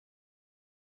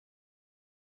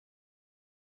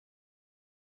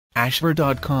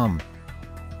ashver.com.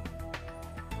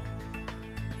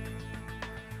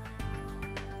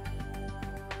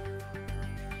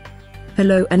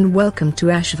 Hello and welcome to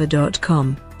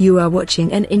ashver.com. You are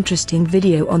watching an interesting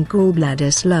video on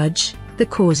gallbladder sludge, the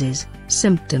causes,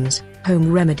 symptoms,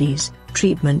 home remedies,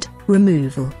 treatment,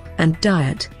 removal, and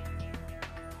diet.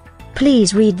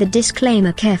 Please read the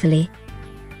disclaimer carefully.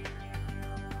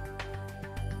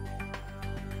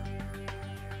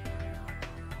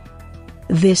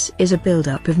 This is a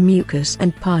buildup of mucus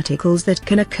and particles that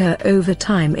can occur over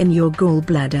time in your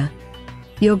gallbladder.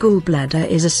 Your gallbladder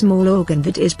is a small organ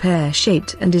that is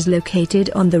pear-shaped and is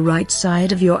located on the right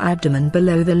side of your abdomen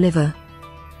below the liver.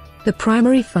 The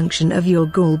primary function of your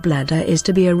gallbladder is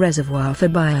to be a reservoir for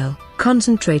bile,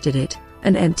 concentrated it,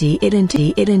 and empty it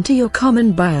into your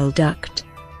common bile duct.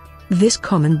 This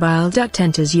common bile duct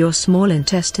enters your small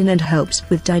intestine and helps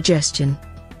with digestion.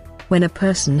 When a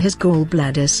person has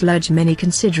gallbladder sludge, many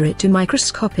consider it a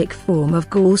microscopic form of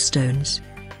gallstones.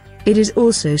 It is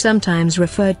also sometimes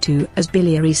referred to as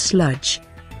biliary sludge.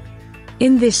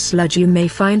 In this sludge you may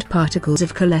find particles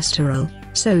of cholesterol,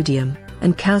 sodium,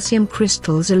 and calcium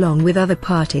crystals along with other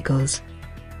particles.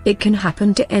 It can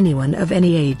happen to anyone of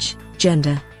any age,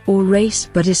 gender, or race,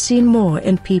 but is seen more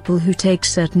in people who take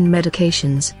certain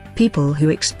medications, people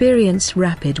who experience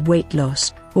rapid weight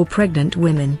loss, or pregnant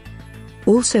women.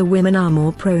 Also, women are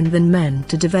more prone than men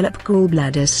to develop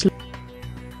gallbladder sludge.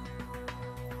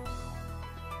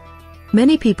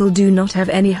 Many people do not have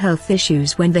any health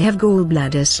issues when they have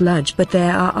gallbladder sludge, but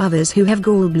there are others who have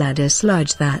gallbladder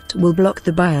sludge that will block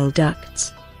the bile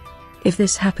ducts. If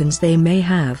this happens, they may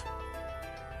have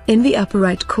in the upper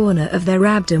right corner of their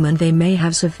abdomen they may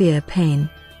have severe pain,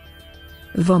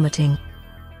 vomiting,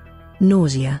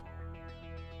 nausea,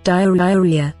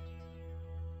 diarrhea,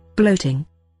 bloating,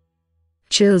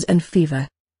 chills and fever,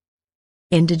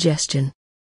 indigestion,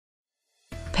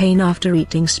 pain after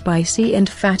eating spicy and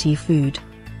fatty food.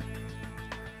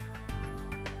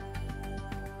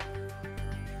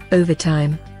 Over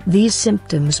time, these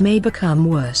symptoms may become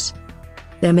worse.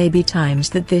 There may be times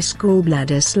that this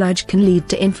gallbladder sludge can lead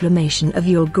to inflammation of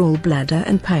your gallbladder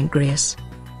and pancreas.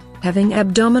 Having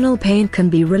abdominal pain can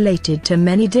be related to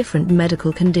many different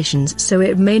medical conditions, so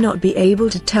it may not be able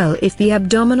to tell if the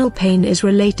abdominal pain is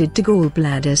related to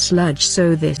gallbladder sludge,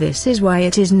 so this is why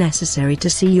it is necessary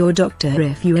to see your doctor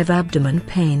if you have abdomen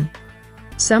pain.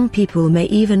 Some people may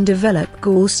even develop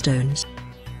gallstones.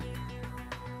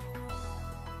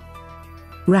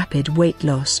 Rapid weight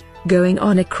loss. Going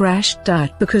on a crash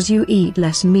diet because you eat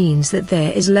less means that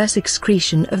there is less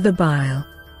excretion of the bile.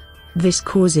 This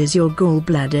causes your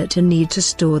gallbladder to need to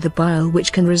store the bile,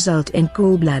 which can result in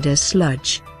gallbladder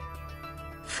sludge.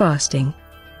 Fasting.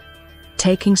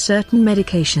 Taking certain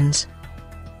medications.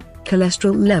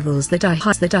 Cholesterol levels that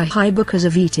are high because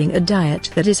of eating a diet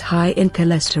that is high in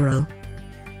cholesterol.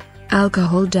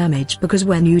 Alcohol damage, because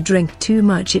when you drink too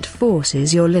much it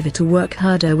forces your liver to work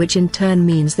harder, which in turn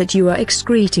means that you are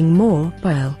excreting more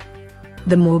bile.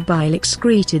 The more bile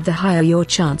excreted, the higher your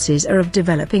chances are of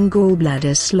developing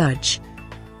gallbladder sludge.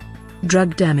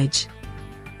 Drug damage.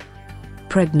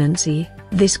 Pregnancy.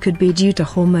 This could be due to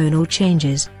hormonal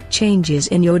changes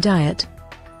in your diet.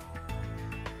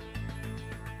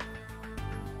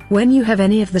 When you have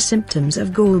any of the symptoms of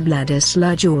gallbladder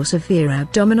sludge or severe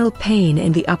abdominal pain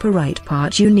in the upper right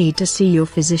part, you need to see your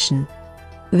physician.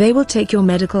 They will take your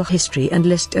medical history and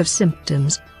list of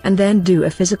symptoms, and then do a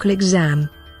physical exam.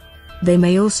 They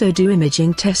may also do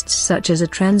imaging tests such as a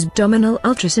transabdominal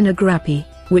ultrasonography,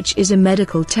 which is a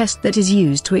medical test that is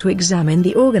used to examine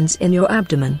the organs in your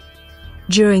abdomen.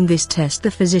 During this test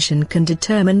the physician can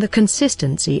determine the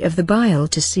consistency of the bile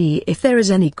to see if there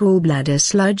is any gallbladder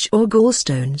sludge or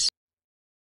gallstones.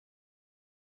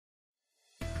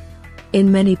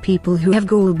 In many people who have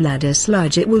gallbladder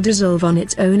sludge, it will dissolve on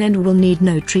its own and will need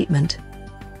no treatment.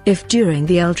 If during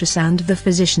the ultrasound the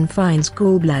physician finds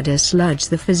gallbladder sludge,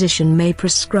 the physician may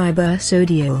prescribe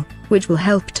ursodiol, which will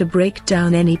help to break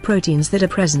down any proteins that are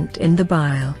present in the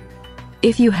bile.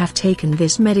 If you have taken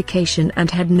this medication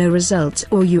and had no results,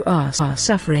 or you are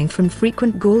suffering from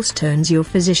frequent gallstones, your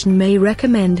physician may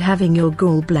recommend having your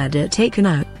gallbladder taken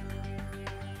out.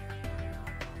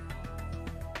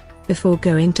 Before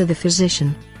going to the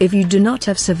physician, if you do not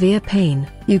have severe pain,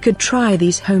 you could try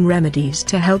these home remedies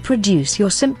to help reduce your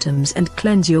symptoms and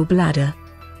cleanse your bladder.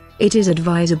 It is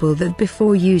advisable that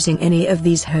before using any of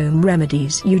these home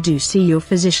remedies you do see your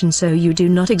physician so you do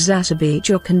not exacerbate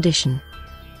your condition.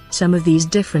 Some of these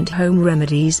different home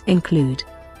remedies include: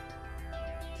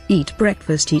 eat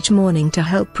breakfast each morning to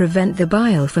help prevent the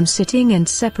bile from sitting and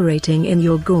separating in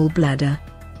your gallbladder.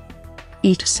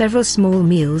 Eat several small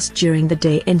meals during the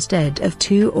day instead of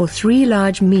 2 or 3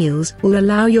 large meals will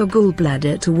allow your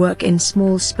gallbladder to work in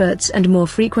small spurts and more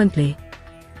frequently.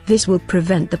 This will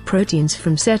prevent the proteins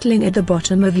from settling at the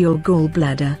bottom of your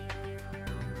gallbladder.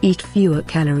 Eat fewer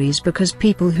calories because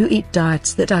people who eat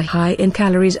diets that are high in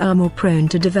calories are more prone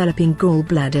to developing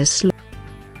gallbladder sludge.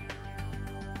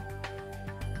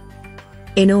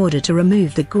 In order to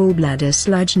remove the gallbladder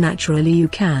sludge naturally, you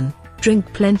can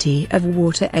drink plenty of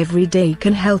water every day.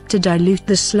 Can help to dilute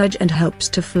the sludge and helps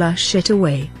to flush it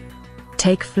away.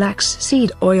 Take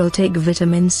flaxseed oil. Take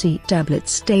vitamin C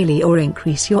tablets daily or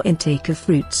increase your intake of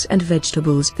fruits and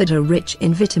vegetables that are rich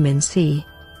in vitamin C.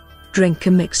 Drink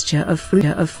a mixture of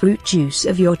fruit juice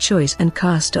of your choice and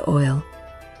castor oil.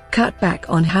 Cut back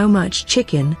on how much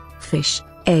chicken, fish,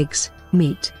 eggs,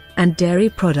 meat, and dairy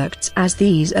products, as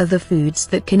these are the foods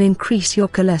that can increase your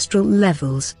cholesterol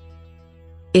levels.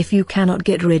 If you cannot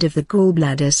get rid of the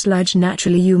gallbladder sludge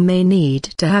naturally, you may need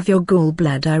to have your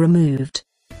gallbladder removed.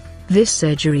 This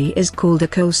surgery is called a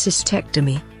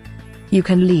cholecystectomy. You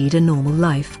can lead a normal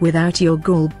life without your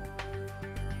gallbladder.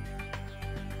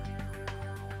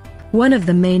 One of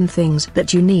the main things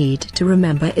that you need to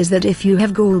remember is that if you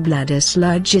have gallbladder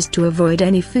sludge is to avoid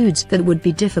any foods that would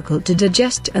be difficult to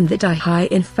digest and that are high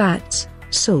in fats,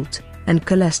 salt, and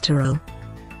cholesterol.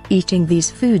 Eating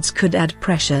these foods could add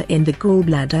pressure in the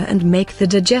gallbladder and make the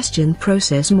digestion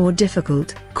process more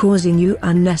difficult, causing you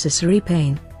unnecessary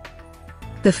pain.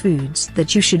 The foods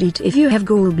that you should eat if you have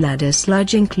gallbladder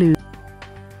sludge include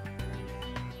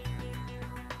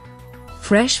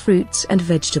fresh fruits and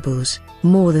vegetables.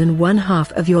 More than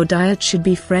 1/2 of your diet should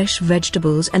be fresh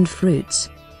vegetables and fruits.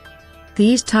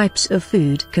 These types of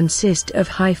food consist of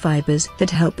high fibers that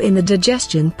help in the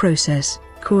digestion process,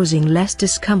 causing less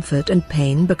discomfort and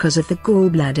pain because of the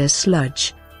gallbladder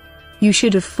sludge. You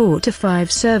should have 4 to 5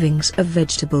 servings of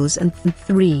vegetables and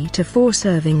 3 to 4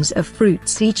 servings of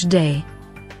fruits each day.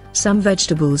 Some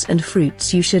vegetables and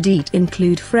fruits you should eat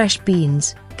include fresh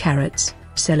beans, carrots,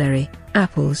 celery,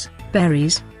 apples,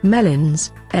 berries,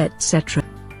 melons, etc.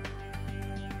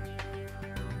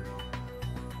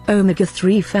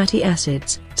 Omega-3 fatty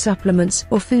acids. Supplements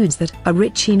or foods that are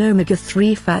rich in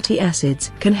omega-3 fatty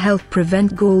acids can help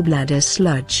prevent gallbladder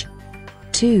sludge.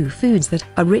 2 foods that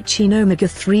are rich in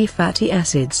omega-3 fatty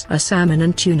acids are salmon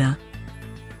and tuna.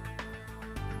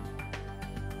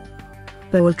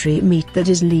 Poultry meat that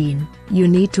is lean. You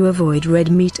need to avoid red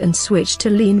meat and switch to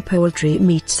lean poultry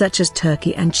meat such as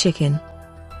turkey and chicken.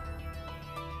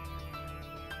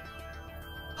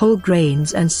 Whole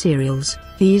grains and cereals.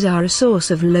 These are a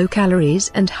source of low calories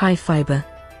and high fiber.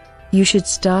 You should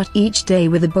start each day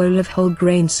with a bowl of whole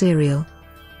grain cereal.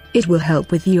 It will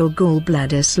help with your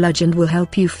gallbladder sludge and will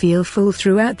help you feel full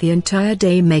throughout the entire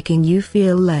day, making you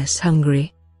feel less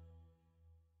hungry.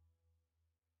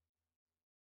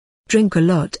 Drink a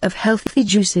lot of healthy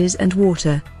juices and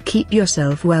water. Keep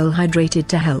yourself well hydrated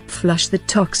to help flush the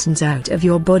toxins out of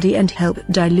your body and help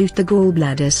dilute the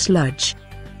gallbladder sludge.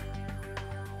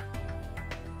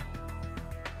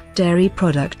 Dairy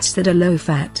products that are low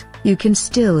fat. You can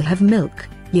still have milk,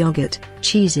 yogurt,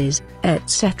 cheeses,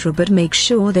 etc., but make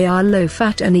sure they are low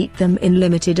fat and eat them in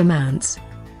limited amounts.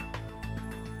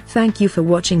 Thank you for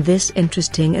watching this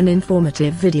interesting and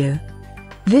informative video.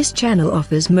 This channel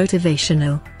offers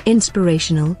motivational,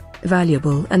 inspirational,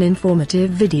 valuable and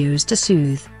informative videos to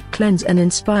soothe, cleanse and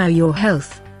inspire your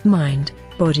health, mind,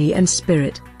 body and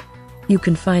spirit. You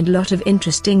can find a lot of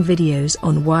interesting videos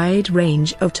on wide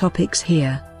range of topics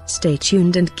here. Stay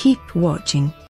tuned and keep watching.